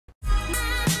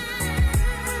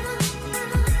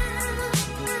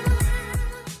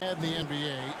ahead in the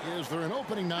NBA, is there an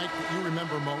opening night that you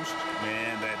remember most?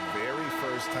 Man, that very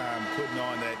first time putting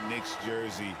on that Knicks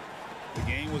jersey. The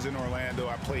game was in Orlando.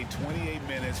 I played 28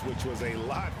 minutes, which was a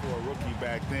lot for a rookie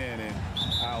back then, and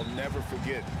I'll never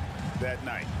forget that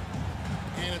night.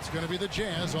 And it's going to be the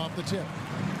Jazz off the tip.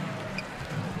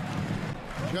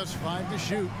 Just 5 to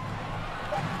shoot.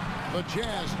 The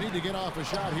Jazz need to get off a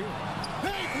shot here.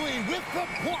 Bagley with the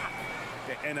block.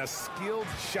 And a skilled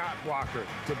shot blocker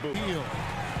to boot. Heel.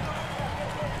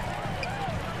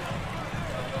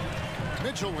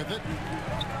 Mitchell with it.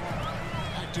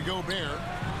 Back to Gobert.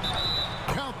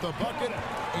 Count the bucket,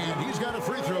 and he's got a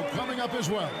free throw coming up as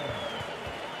well.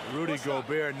 Rudy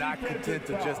Gobert not content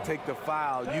to just take the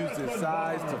foul, use his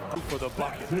size to for the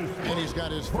bucket. And he's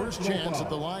got his first chance at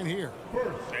the line here.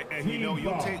 And you know,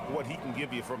 you'll take what he can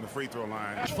give you from the free throw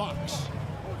line. Fox.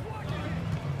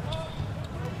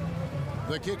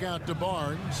 The kick out to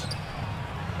Barnes.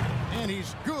 And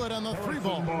he's good on the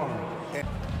 3-ball.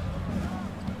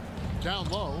 Down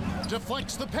low,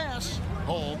 deflects the pass.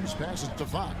 Holmes passes to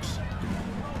Fox.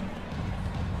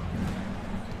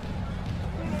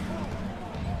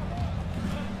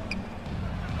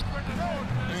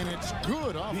 And it's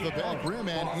good off the back rim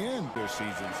and in. Their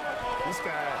seasons. This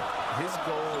guy, his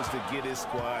goal is to get his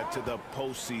squad to the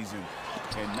postseason.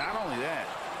 And not only that,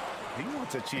 he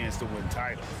wants a chance to win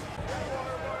titles.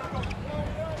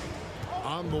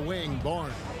 On the wing,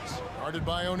 Barnes. Guarded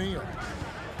by O'Neal.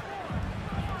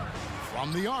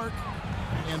 From the arc.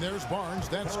 And there's Barnes.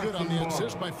 That's good on the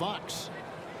assist by Fox.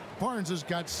 Barnes has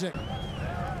got 6.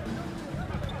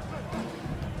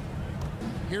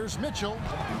 Here's Mitchell.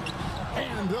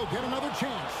 And they'll get another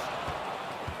chance.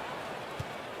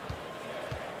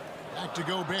 Back to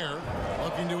Gobert.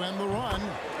 Looking to end the run.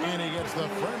 And he gets the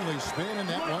friendly spin, and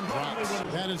that one drops.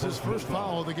 That is his first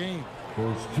foul of the game.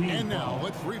 And now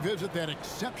let's revisit that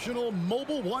exceptional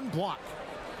mobile 1 block.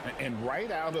 And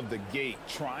right out of the gate,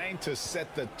 trying to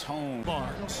set the tone.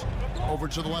 Barnes over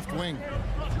to the left wing.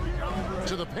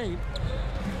 To the paint.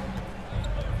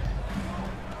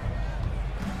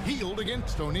 Healed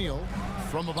against O'Neal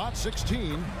from about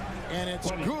 16. And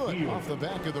it's good off the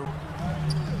back of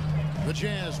the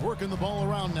Jazz working the ball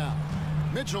around now.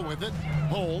 Mitchell with it.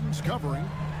 Holmes covering.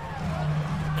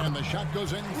 And the shot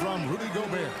goes in from Rudy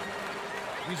Gobert.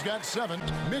 He's got 7.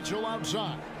 Mitchell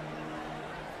outside.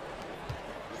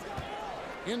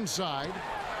 Inside.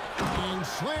 And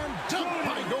slam dunk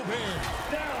by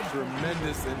Gobert.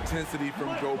 Tremendous intensity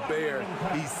from Gobert.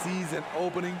 He sees an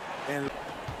opening and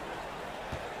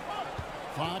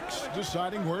Fox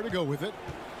deciding where to go with it.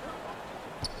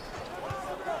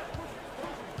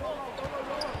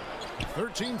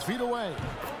 13 feet away.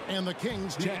 And the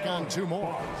Kings check on 2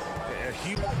 more.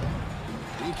 He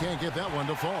can't get that one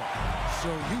to fall. So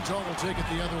Utah will take it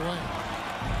the other way.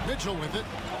 Mitchell with it.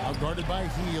 Now guarded by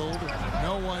Hield.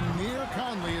 No one near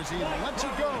Conley as he lets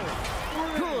it go.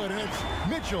 Good. And it's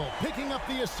Mitchell picking up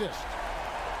the assist.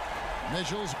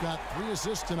 Mitchell's got 3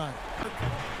 assists tonight.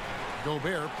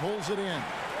 Gobert pulls it in.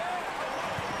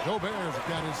 Gobert's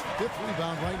got his 5th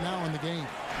rebound right now in the game.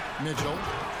 Mitchell.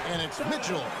 And it's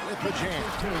Mitchell with the jam.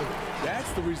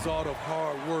 That's the result of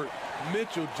hard work.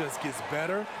 Mitchell just gets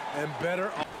better and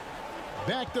better.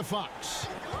 Back to Fox.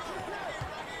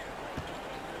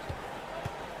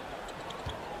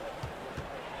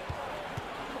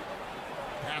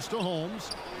 Pass to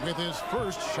Holmes with his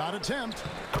first shot attempt.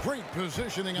 Great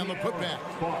positioning on the putback.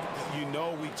 You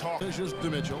know we talk. Dishes to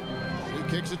Mitchell. He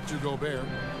kicks it to Gobert.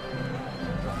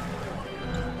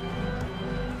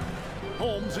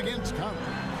 Holmes against Conley.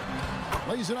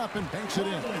 Lays it up and banks it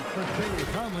in.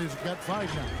 Conley's got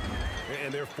 5 now.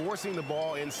 And they're forcing the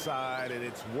ball inside, and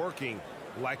it's working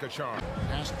like a charm.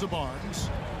 Pass to Barnes.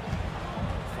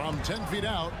 From 10 feet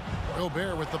out,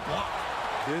 Gobert with the block.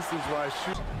 This is why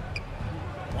shoot.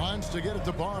 Wants to get it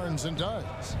to Barnes and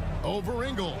does. Over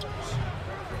Ingles.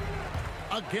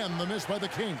 Again, the miss by the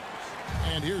Kings.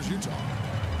 And here's Utah.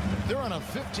 They're on a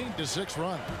 15-6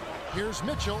 run. Here's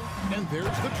Mitchell, and there's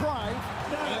the drive.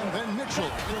 And then Mitchell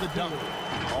with the dunk.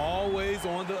 Always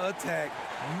on the attack.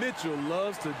 Mitchell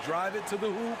loves to drive it to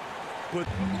the hoop. But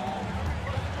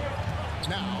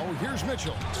now, here's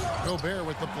Mitchell. Gobert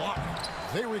with the block.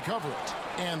 They recover it,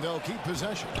 and they'll keep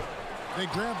possession. They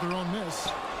grab their own miss.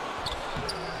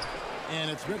 And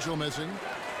it's Mitchell missing.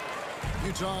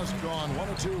 Utah's gone 1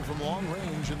 of 2 from long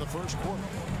range in the first quarter.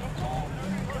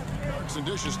 And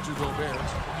dishes to Gobert.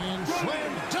 And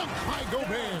slam dunk by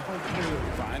Gobert.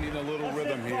 Finding a little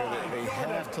rhythm here that they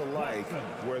have to like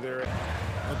where they're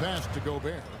at. The pass to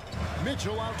Gobert.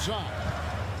 Mitchell outside.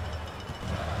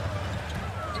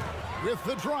 With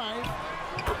the drive.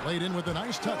 Laid in with a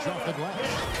nice touch off the glass.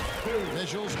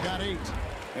 Mitchell's got 8.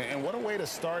 And what a way to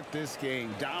start this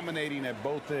game, dominating at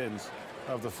both ends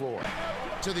of the floor.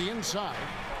 To the inside.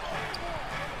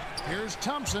 Here's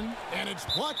Thompson, and it's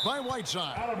blocked by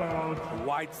Whiteside.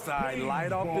 Whiteside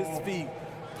light off his feet.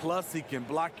 Plus, he can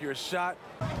block your shot.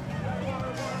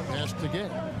 Pass to Gay.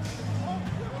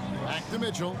 Back to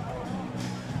Mitchell.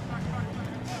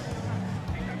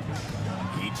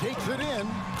 He takes it in.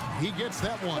 He gets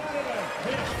that one.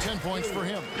 10 points for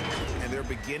him. And they're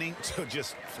beginning to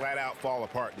just flat out fall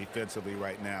apart defensively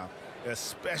right now,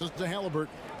 especially to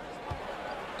Halliburton.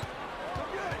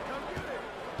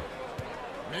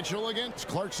 Mitchell against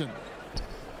Clarkson.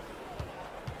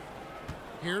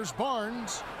 Here's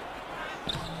Barnes.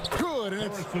 Good, and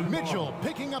it's Mitchell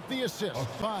picking up the assist.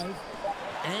 5.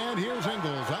 And here's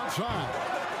Ingles outside.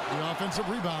 The offensive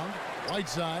rebound.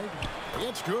 Whiteside.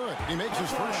 It's good. He makes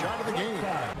his first shot of the game.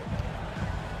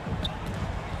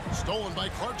 Stolen by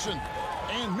Clarkson.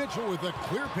 And Mitchell with a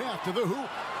clear path to the hoop.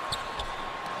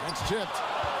 That's tipped.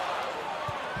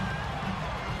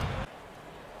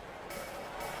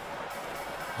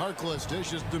 Harkless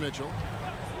dishes to Mitchell.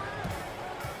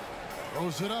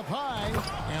 Throws it up high.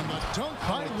 And the dunk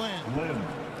by Len.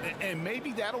 And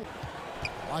maybe that'll...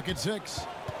 Lock at 6.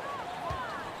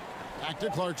 Back to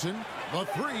Clarkson. The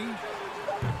 3.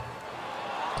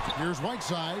 Here's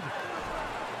Whiteside.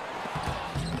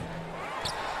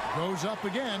 Goes up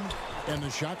again. And the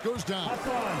shot goes down.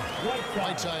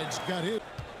 Whiteside's got it.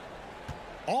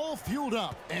 All fueled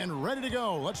up and ready to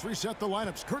go. Let's reset the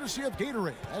lineups courtesy of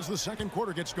Gatorade as the second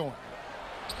quarter gets going.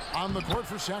 On the court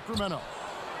for Sacramento.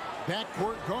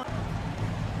 Backcourt guard.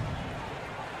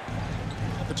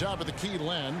 At the top of the key,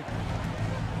 Len.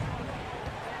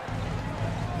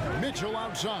 Mitchell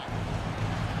outside.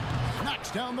 Knocks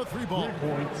down the 3 ball.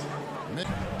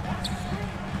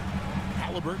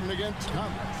 Halliburton against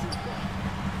Conley.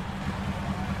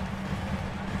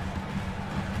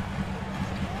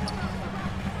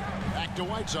 Back to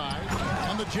Whiteside.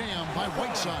 And the jam by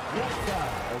Whiteside.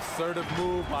 Assertive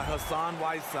move by Hassan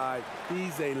Whiteside.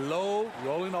 He's a low,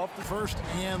 rolling off the first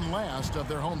and last of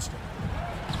their homestand.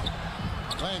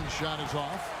 Len's shot is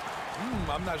off.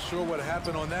 I'm not sure what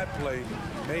happened on that play.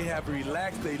 May have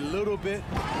relaxed a little bit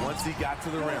once he got to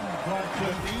the rim.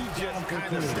 He just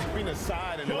kind of stepping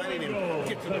aside and letting him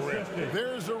get to the rim.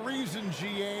 There's a reason,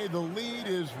 GA. The lead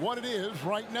is what it is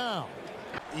right now.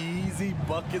 Easy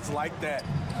buckets like that.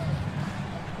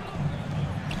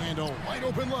 And a wide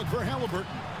open look for Halliburton.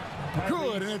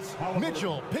 Good, and it's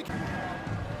Mitchell.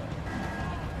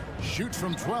 Shoots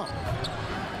from 12.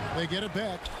 They get it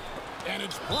back. And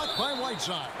it's blocked by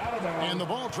Whiteside. And the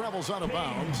ball travels out of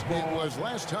bounds. It was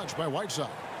last touched by Whiteside.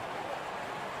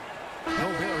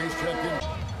 Gobert, he's checked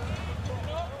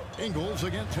in. Ingles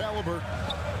against Halliburton.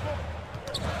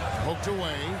 Poked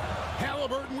away.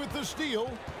 Halliburton with the steal.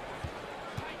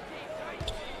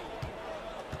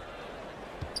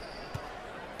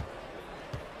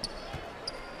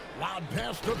 Loud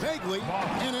pass to Bagley.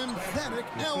 An emphatic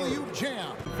alley-oop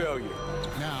jam. Failure.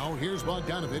 Now here's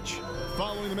Bogdanovich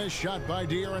following the missed shot by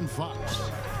De'Aaron Fox.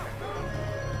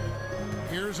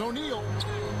 Here's O'Neal.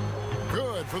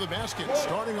 Good for the basket.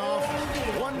 Starting off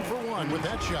 1 for 1 with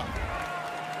that shot.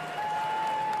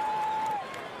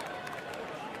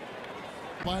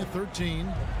 By 13.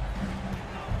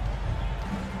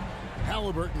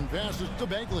 Halliburton passes to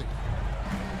Bagley.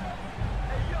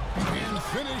 And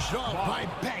finished off by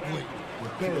Bagley.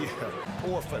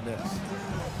 Or finesse.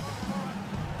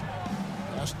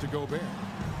 Pass to Gobert.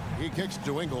 He kicks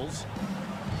to Ingles.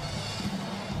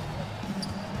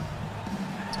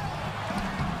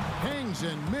 Hangs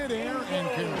in midair and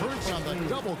converts on the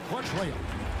double clutch layup.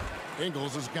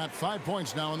 Ingles has got 5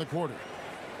 points now in the quarter.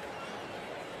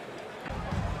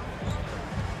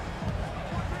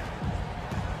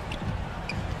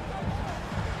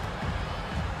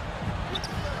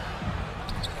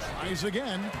 Tries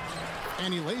again,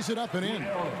 and he lays it up and in.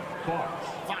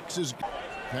 Fox is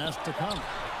pass to Conley.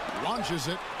 Launches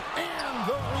it, and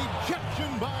the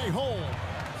rejection by Holmes.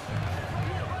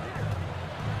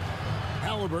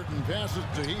 Halliburton passes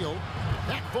to Heel.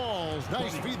 That falls.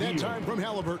 Nice feed that time from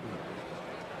Halliburton.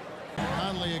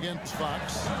 Conley against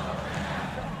Fox.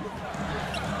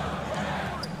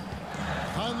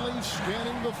 Conley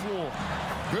scanning the floor.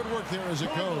 Good work there as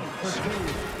it goes.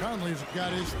 Conley's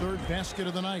got his 3rd basket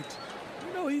of the night.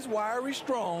 You know, he's wiry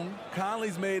strong.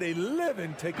 Conley's made a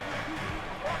living take.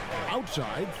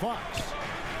 Outside, Fox.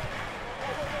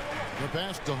 The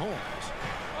pass to Holmes.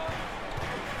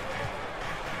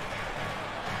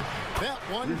 That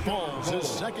one falls. His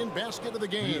 2nd basket of the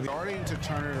game. Starting to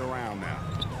turn it around now.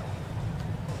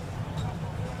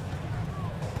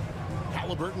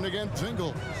 Halliburton against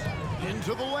Ingles.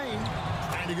 Into the lane.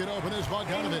 Trying to get open is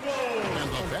Bogdanovich. And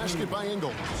the basket by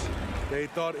Ingles. They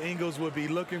thought Ingles would be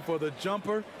looking for the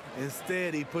jumper.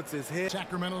 Instead, he puts his head.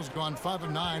 Sacramento's gone 5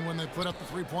 of 9 when they put up the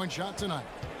three-point shot tonight.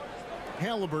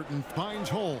 Halliburton finds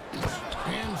Holmes.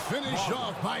 And finished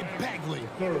off by Bagley.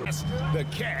 The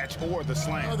catch or the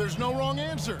slam. Oh, there's no wrong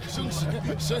answer.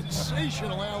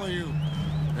 Sensational alley-oop.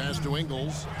 Pass to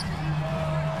Ingles.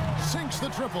 Sinks the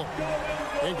triple.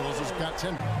 Ingles has got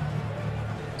 10.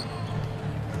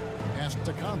 Pass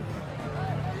to Conley.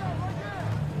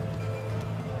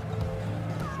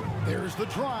 There's the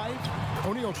drive.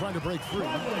 O'Neal trying to break through.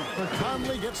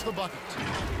 Conley gets the bucket.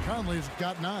 Conley's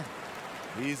got 9.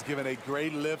 He's given a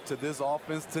great lift to this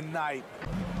offense tonight.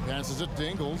 Passes it to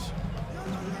Ingles.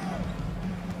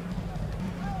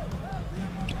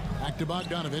 Back to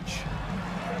Bogdanovich.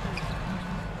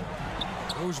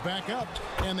 Goes back up,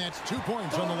 and that's 2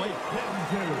 points on the way.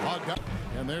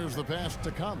 And there's the pass to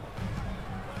come.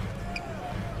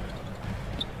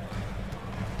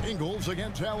 Ingles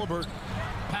against Halliburton.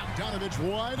 Bogdanovich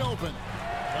wide open.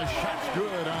 The shot's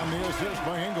good on the assist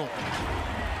by Ingles.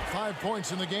 5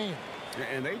 points in the game.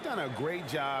 And they've done a great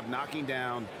job knocking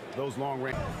down those long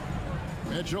range.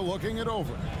 Mitchell looking it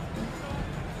over.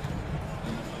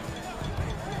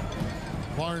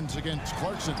 Barnes against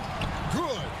Clarkson.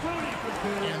 Good.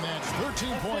 And that's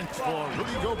 13 points for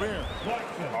Rudy Gobert.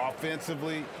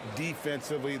 Offensively,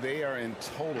 defensively, they are in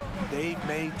total. They've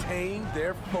maintained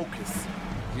their focus.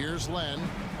 Here's Len.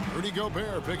 Rudy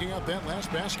Gobert picking up that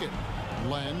last basket.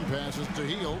 Len passes to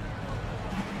Hield.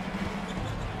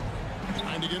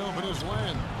 Trying to get open is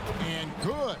Len. And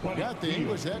good. Got the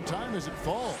English that time as it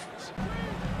falls.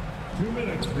 2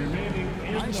 minutes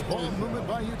remaining. Nice ball movement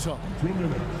by Utah. 2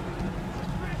 minutes.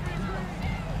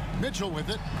 Mitchell with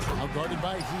it. Now guarded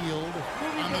by Hield.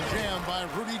 On the jam by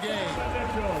Rudy Gay.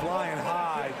 Flying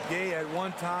high. Gay at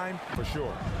one time. For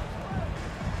sure.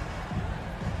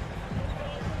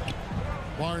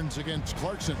 Barnes against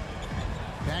Clarkson.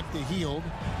 Back to Hield.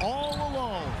 All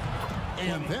alone.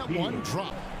 And that one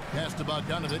dropped. Pass to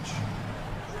Bogdanovich.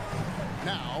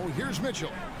 Now, here's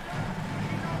Mitchell.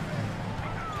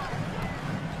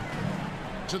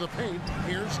 To the paint.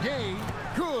 Here's Gay.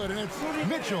 Good, and it's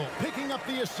Mitchell picking up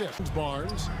the assist.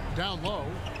 Barnes down low.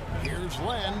 Here's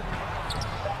Len.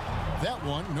 That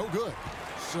one, no good.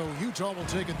 So Utah will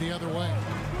take it the other way.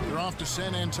 They're off to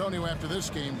San Antonio after this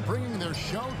game, bringing their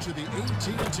show to the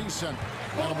AT&T Center.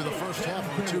 That'll be the first half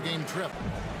of a 2-game trip.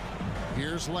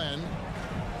 Here's Len.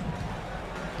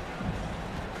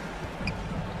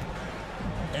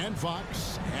 And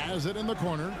Fox has it in the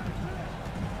corner.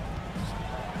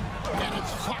 And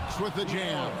it's Fox with the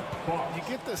jam. You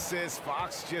get the sense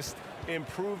Fox just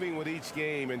improving with each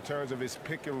game in terms of his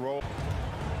pick and roll.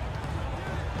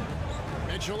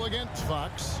 Mitchell against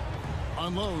Fox.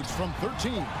 Unloads from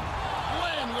 13.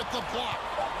 Len with the block.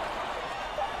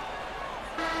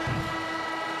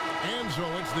 And so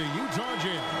it's the Utah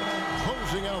Jazz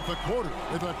closing out the quarter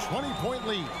with a 20-point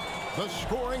lead. The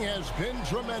scoring has been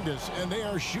tremendous, and they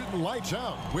are shooting lights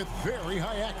out with very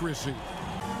high accuracy.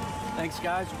 Thanks,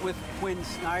 guys. With Quinn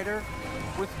Snyder,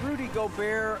 with Rudy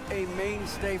Gobert a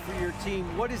mainstay for your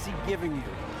team, what is he giving you?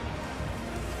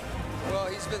 Well,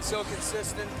 he's been so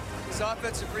consistent. His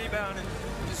offensive rebounding,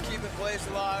 just keeping plays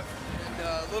alive, and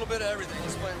a little bit of everything.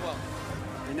 He's playing well.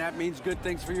 And that means good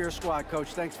things for your squad,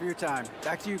 Coach. Thanks for your time.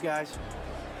 Back to you guys.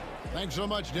 Thanks so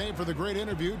much, Dave, for the great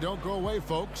interview. Don't go away,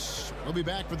 folks. We'll be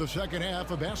back for the second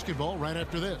half of basketball right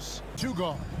after this. 2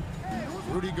 gone.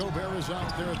 Rudy Gobert is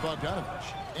out there at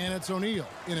Bogdanovich. And it's O'Neal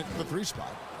in at the 3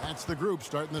 spot. That's the group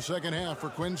starting the second half for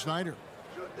Quinn Snyder.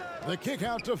 The kick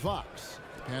out to Fox.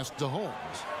 Pass to Holmes.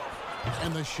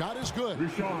 And the shot is good.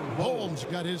 Holmes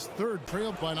got his 3rd,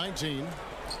 trailed by 19.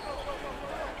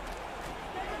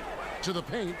 To the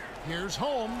paint. Here's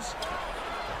Holmes.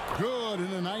 Good,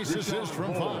 and a nice assist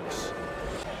from Fox.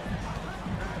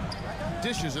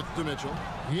 Dishes it to Mitchell.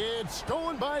 It's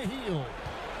stolen by Hield.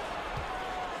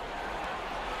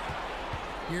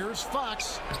 Here's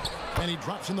Fox. And he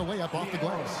drops in the layup off the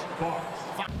glass.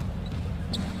 Fox.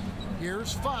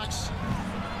 Here's Fox.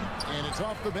 And it's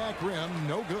off the back rim.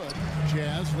 No good.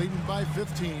 Jazz leading by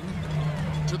 15.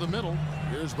 To the middle.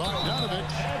 Here's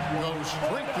Bogdanovich. Goes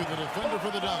straight through the defender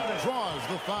for the dunk. Draws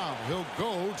the foul. He'll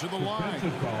go to the line.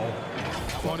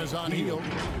 One is on Hield.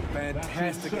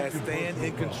 Fantastic at staying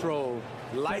in control.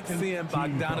 Like seeing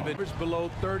Bogdanovich below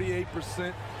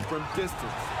 38% from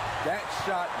distance. That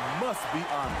shot must be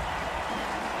honored.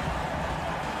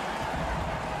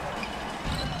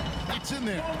 That's in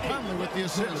there. Conley with the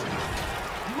assist.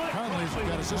 Conley's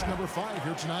got assist number 5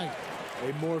 here tonight.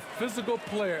 A more physical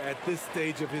player at this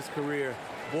stage of his career,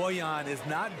 Bojan is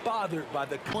not bothered by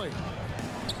the play.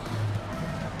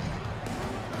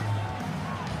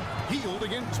 Healed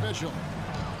against Mitchell.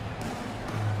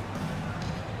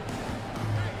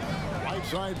 Right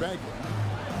side Bagley.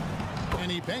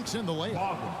 And he banks in the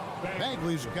layup.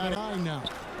 Bagley's got 9 now.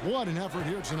 What an effort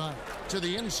here tonight. To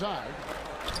the inside.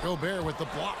 Gobert with the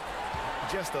block.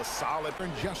 Just a solid.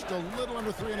 And just a little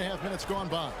under 3.5 minutes gone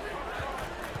by.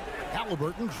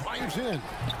 Halliburton drives in.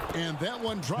 And that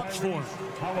one drops for him.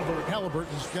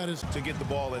 Halliburton's got his... To get the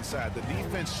ball inside. The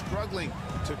defense struggling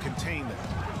to contain them.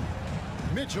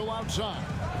 Mitchell outside.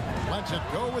 Lets it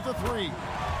go with a 3.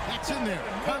 That's in there.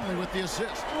 Conley with the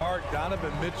assist.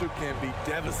 Donovan Mitchell can be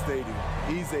devastating.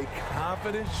 He's a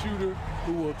confident shooter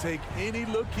who will take any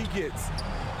look he gets.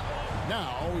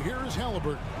 Now, here's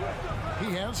Halliburton.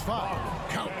 He has 5.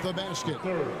 Count the basket.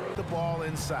 The ball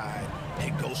inside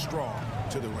and go strong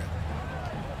to the rim.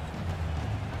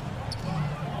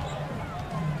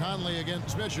 Conley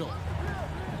against Mitchell.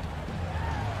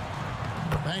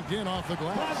 Banked in off the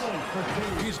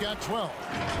glass. He's got 12.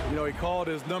 You know, he called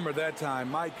his number that time.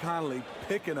 Mike Conley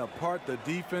picking apart the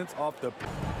defense off the...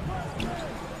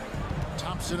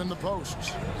 Thompson in the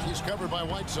posts. He's covered by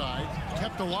Whiteside.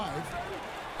 Kept alive.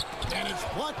 And it's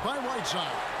blocked by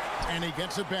Whiteside. And he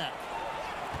gets it back.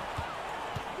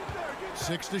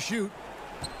 6 to shoot.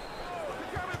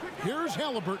 Here's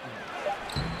Halliburton.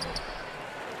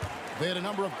 They had a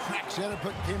number of cracks at it,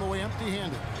 but came away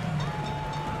empty-handed.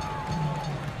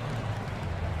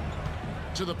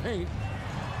 To the paint.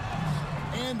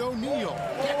 And O'Neal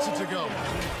gets it to go.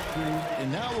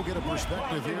 And now we'll get a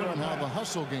perspective here on how the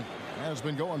hustle game has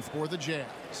been going for the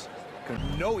Jazz.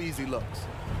 No easy looks.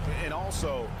 And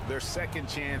also, their second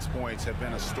chance points have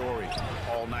been a story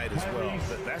all night as well.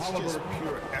 That's just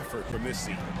pure effort from this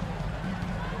team.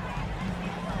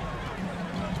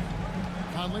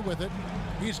 Conley with it.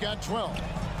 He's got 12.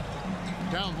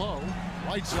 Down low.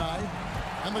 Whiteside.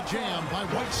 And the jam by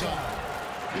Whiteside.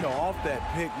 You know, off that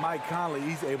pick, Mike Conley,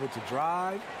 he's able to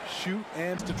drive, shoot,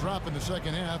 and to drop in the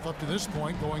second half up to this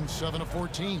point, going 7 of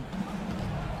 14.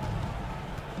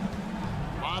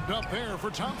 Lobbed up there for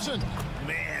Thompson.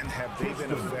 Man, have they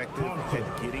been effective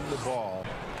at getting the ball.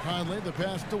 Conley, the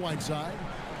pass to Whiteside.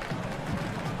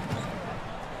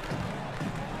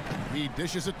 He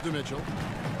dishes it to Mitchell.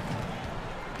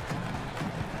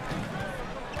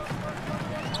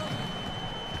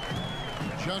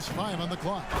 Just 5 on the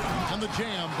clock. And the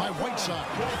jam by Whiteside.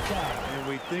 And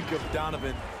we think of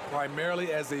Donovan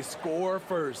primarily as a scorer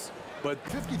first, but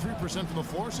 53% from the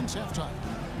floor since halftime.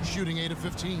 Shooting 8 of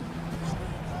 15.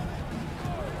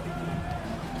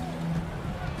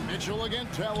 Mitchell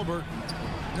against Halliburton.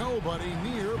 Nobody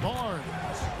near Barnes.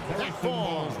 That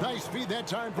falls. Nice feed that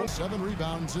time for 7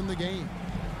 rebounds in the game.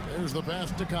 There's the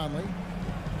pass to Conley.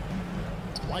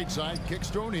 Whiteside kicks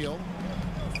to O'Neal.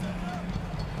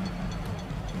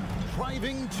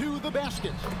 Driving to the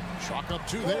basket. Chalk up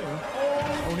 2 there.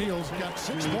 O'Neal's got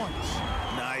 6 points.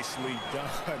 Nicely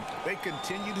done. They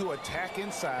continue to attack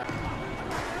inside.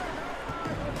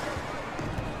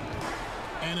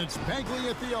 And it's Bagley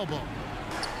at the elbow.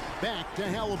 Back to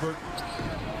Halliburton.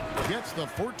 Gets the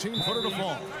 14-footer to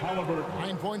fall.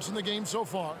 9 points in the game so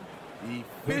far.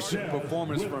 Efficient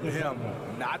performance from him.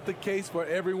 Not the case for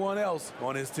everyone else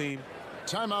on his team.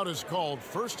 Timeout is called.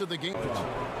 First of the game.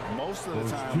 Most of the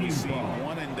time we see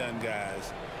one-and-done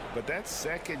guys, but that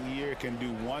second year can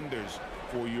do wonders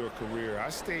for your career. I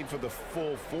stayed for the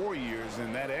full 4 years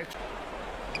in that extra.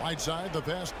 Whiteside, the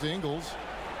pass to Ingles.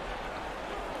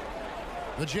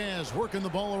 The Jazz working the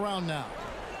ball around now.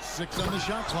 6 on the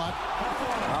shot clock.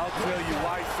 I'll tell you,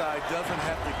 Whiteside doesn't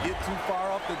have to get too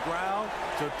far off the ground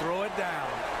to throw it down.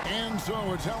 And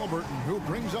so it's Halliburton who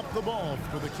brings up the ball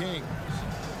for the Kings.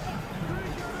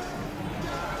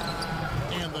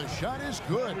 And the shot is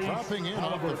good, dropping in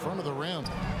off the front of the rim.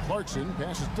 Clarkson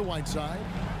passes to Whiteside.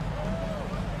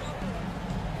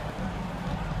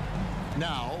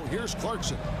 Now, here's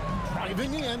Clarkson.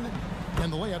 Driving in,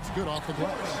 and the layup's good off the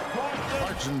glass.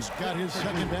 Clarkson's got his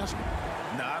second basket.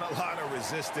 Not a lot of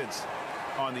resistance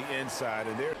on the inside,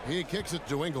 and there he kicks it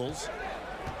to Ingles.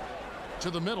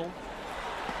 To the middle.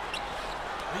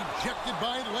 Rejected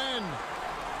by Len.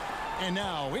 And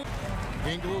now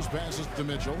Ingles passes to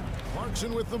Mitchell.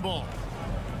 Clarkson with the ball.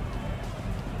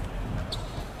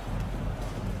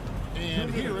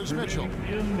 And here is Mitchell.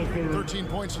 13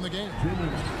 points in the game.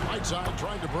 Whiteside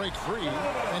trying to break free,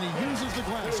 and he uses the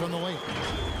glass on the lane.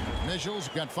 Mitchell's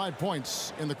got 5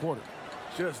 points in the quarter.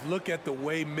 Just look at the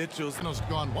way Mitchell's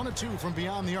gone 1 of 2 from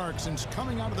beyond the arc since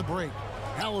coming out of the break.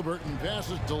 Halliburton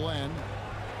passes to Len.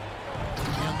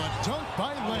 And the dunk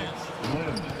by Len.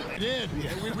 It did.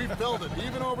 Yeah, we felt it.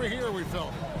 Even over here, we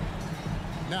felt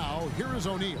it. Now, here is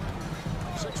O'Neal.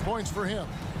 6 points for him.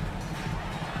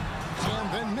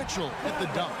 And then Mitchell at the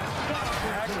dunk.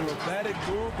 Acrobatic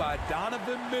move by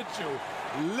Donovan Mitchell,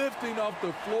 lifting off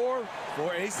the floor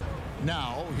for a...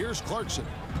 Now, here's Clarkson.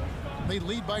 They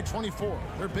lead by 24,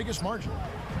 their biggest margin.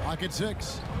 Clock at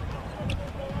 6.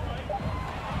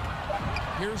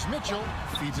 Here's Mitchell,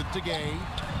 feeds it to Gay.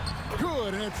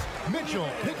 Good, and it's Mitchell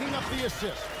picking up the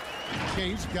assist.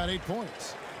 Gay's got 8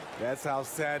 points. That's how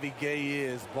savvy Gay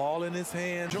is. Ball in his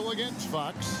hand. Mitchell against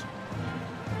Fox.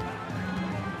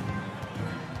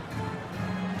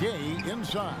 Gay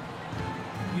inside.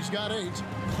 He's got 8.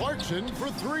 Clarkson for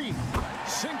 3.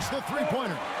 Sinks the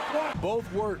three-pointer.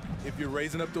 Both work if you're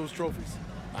raising up those trophies.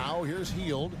 Now here's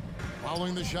Hield,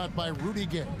 following the shot by Rudy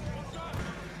Gay.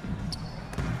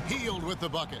 Hield with the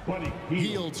bucket.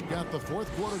 Hield's got the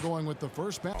fourth quarter going with the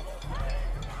first back.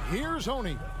 Here's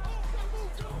Oney.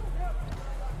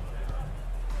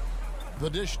 The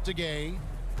dish to Gay.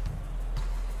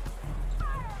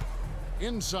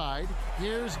 Inside,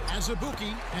 here's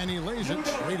Azubuike, and he lays it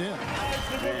straight in.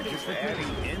 Man, just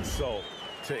adding insult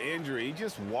to injury. He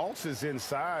just waltzes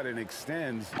inside and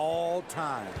extends. All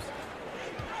times.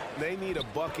 They need a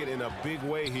bucket in a big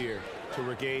way here to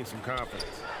regain some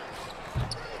confidence.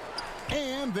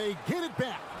 And they get it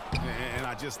back. And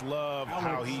I just love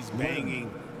how he's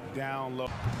banging down low.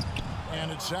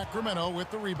 And it's Sacramento with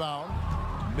the rebound.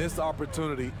 Missed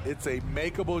opportunity. It's a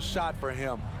makeable shot for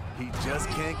him. He just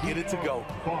can't get it to go.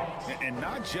 And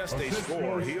not just a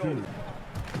score. Here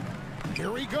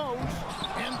he goes.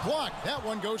 And blocked. That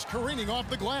one goes careening off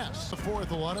the glass. The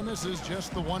fourth, a lot of misses,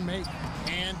 just the one make.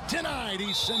 And denied.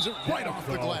 He sends it right off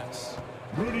the glass.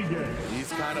 Rudy Gay.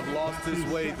 He's kind of lost his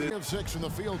way. We have 6 in the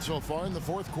field so far in the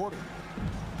fourth quarter.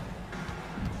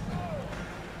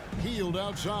 Hield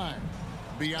outside.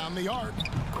 Beyond the arc.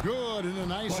 Good, and a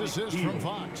nice assist from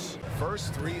Fox.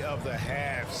 First 3 of the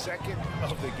half, second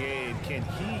of the game. Can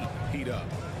he heat up?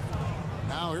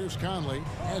 Now here's Conley.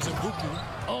 Azubuike.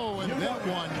 Oh, and that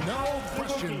one, no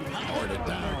question, powered it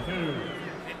down.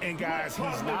 And guys,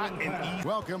 he's not an easy.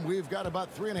 Welcome. We've got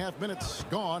about 3.5 minutes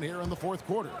gone here in the fourth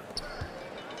quarter.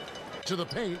 To the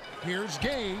paint. Here's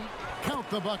Gay. Count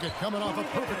the bucket coming off a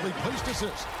perfectly placed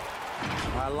assist.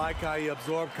 I like how he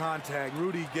absorbed contact.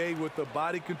 Rudy Gay with the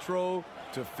body control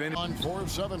to finish. On 4 of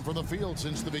 7 from the field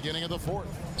since the beginning of the fourth.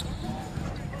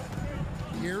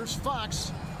 Here's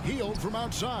Fox. Hield from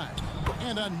outside.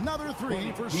 And another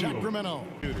 3 for Sacramento.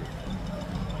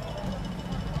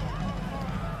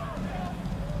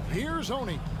 Here's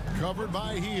Oney. Covered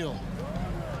by Hield.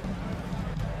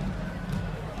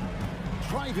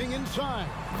 Driving inside.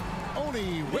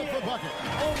 Oney with the bucket.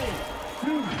 Oney.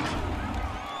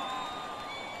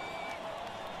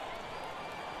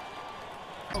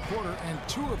 A quarter, and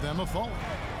 2 of them have fallen.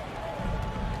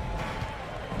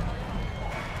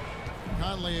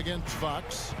 Conley against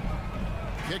Fox.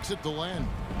 Kicks it to Len.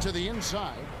 To the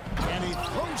inside. And he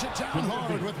throws it down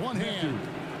hard with one hand.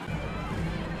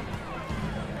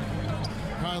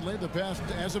 Conley, the pass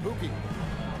to Azubuike.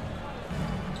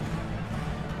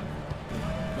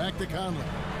 Back to Conley.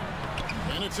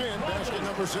 And it's in. Basket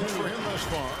number 6 for him thus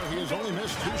far. He has only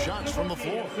missed 2 shots from the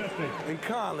floor. And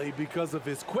Conley, because of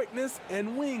his quickness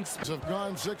and wings, have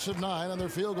gone 6 of 9 on their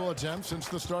field goal attempts since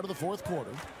the start of the fourth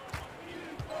quarter.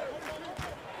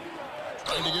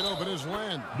 Trying to get open is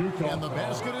Len. And the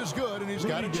basket is good, and he's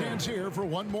got a chance here for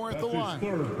one more at the line.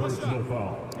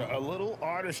 A little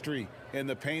artistry in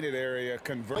the painted area.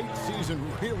 Late season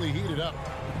really heated up.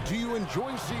 Do you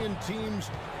enjoy seeing teams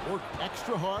work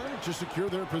extra hard to secure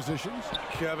their positions?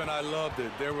 Kevin, I loved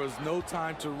it. There was no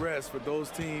time to rest for those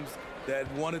teams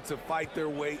that wanted to fight their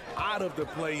way out of the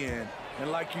play-in.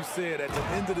 And like you said, at the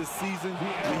end of the season,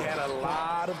 we had a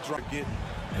lot of drama.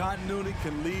 Continuity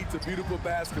can lead to beautiful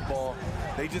basketball.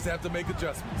 They just have to make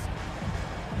adjustments.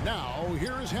 Now,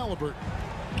 here is Halliburton.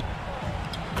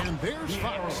 And there's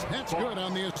Fox. That's good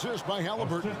on the assist by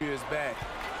Halliburton. He is back,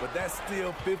 but that's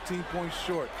still 15 points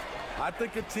short. I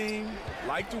think a team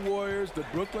like the Warriors, the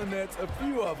Brooklyn Nets, a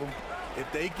few of them,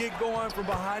 if they get going from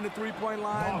behind the three-point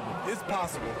line, it's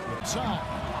possible. Side.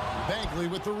 Bagley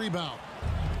with the rebound.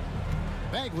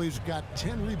 Bagley's got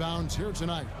 10 rebounds here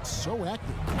tonight. So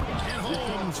active. And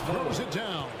Holmes throws it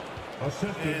down.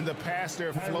 And the pass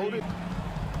there floated.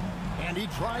 And he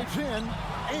drives in,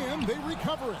 and they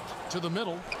recover it to the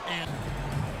middle. And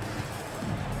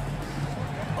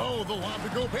oh, the lob to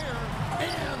Gobert.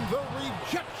 And the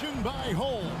rejection by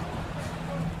Holmes.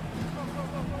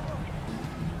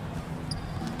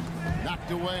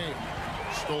 Knocked away.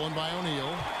 Stolen by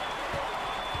O'Neal.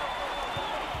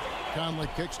 Conley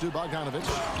kicks to Bogdanovich,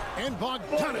 and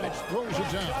Bogdanovich throws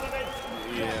it down.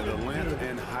 Yeah, the length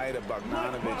and height of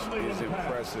Bogdanovich is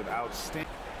impressive.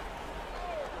 Outstanding.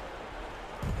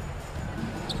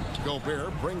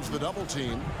 Gobert brings the double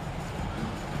team.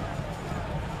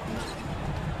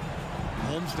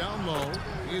 Holmes down low.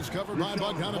 He is covered by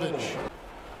Bogdanovich.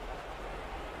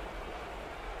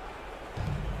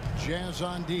 Jazz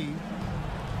on D.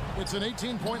 It's an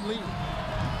 18-point lead.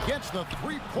 Gets the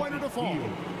three-pointer to fall.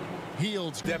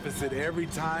 Hields Deficit every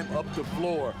time up the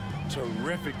floor.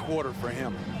 Terrific quarter for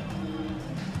him.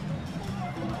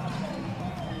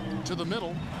 to the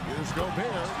middle. Here's Gobert.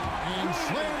 And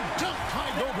slam dunk by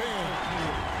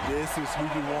Gobert. This is who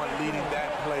you want leading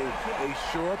that play. A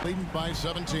short leading by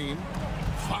 17.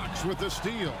 Fox with the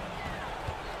steal.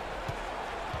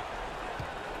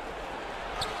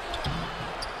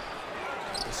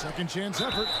 The second chance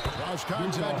effort. Draws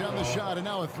contact on the shot, and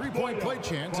now a three-point play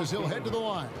chance as he'll head to the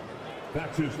line.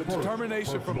 The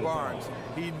determination from Barnes.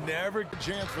 He never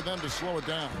chance for them to slow it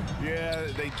down. Yeah,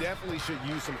 they definitely should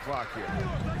use some clock here.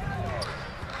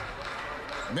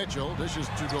 Mitchell dishes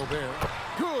to Gobert.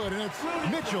 Good, and it's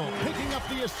Mitchell picking up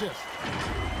the assist.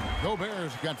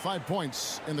 Gobert's got 5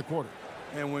 points in the quarter.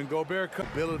 And when Gobert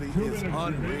ability is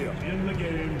unreal. In the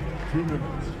game, 2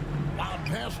 minutes. Wild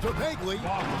pass to Bagley.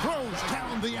 Throws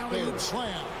down the alley-oop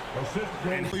slam.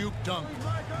 And alley-oop dunk.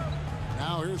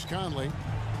 Now here's Conley.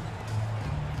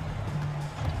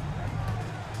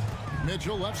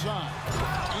 Mitchell left side.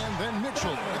 And then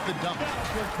Mitchell with the dunk.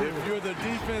 If you're the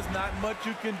defense, not much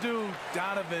you can do.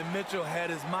 Donovan Mitchell had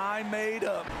his mind made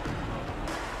up.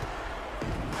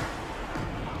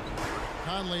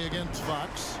 Conley against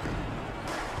Fox.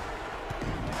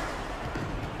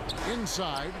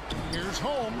 Inside, here's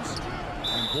Holmes.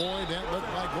 And boy, that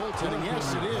looked like goaltending.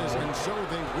 Yes, it is. And so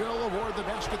they will award the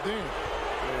basket there.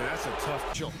 Yeah, that's a tough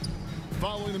Mitchell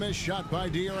following the missed shot by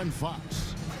De'Aaron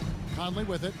Fox. Conley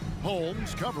with it.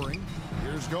 Holmes covering.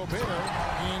 Here's Gobert.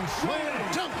 And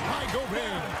slam dunk by Gobert.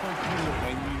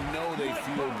 And you know they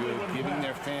feel good giving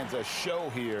their fans a show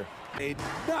here. A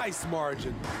nice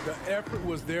margin. The effort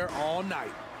was there all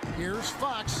night. Here's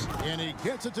Fox. And he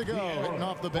gets it to go. Hitting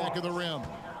off the back of the rim.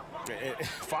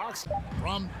 Fox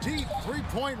From deep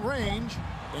three-point range.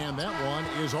 And that one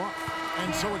is off.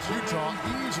 And so it's Utah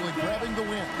easily grabbing the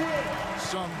win.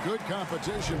 Some good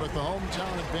competition, but the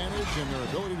hometown advantage and their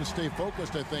ability to stay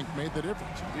focused, I think, made the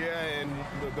difference. Yeah, and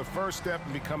the first step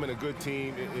in becoming a good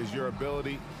team is your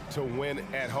ability to win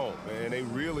at home. And they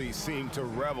really seem to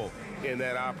revel in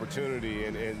that opportunity.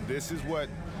 And this is what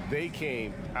they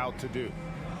came out to do.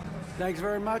 Thanks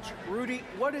very much. Rudy,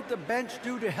 what did the bench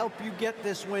do to help you get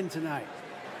this win tonight?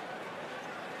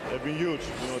 They've been huge.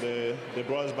 You know, they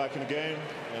brought us back in the game,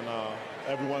 and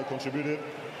everyone contributed.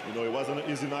 You know, it wasn't an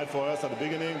easy night for us at the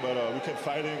beginning, but we kept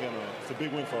fighting, and it's a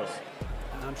big win for us.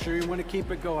 I'm sure you want to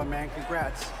keep it going, man.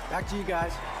 Congrats. Back to you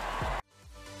guys.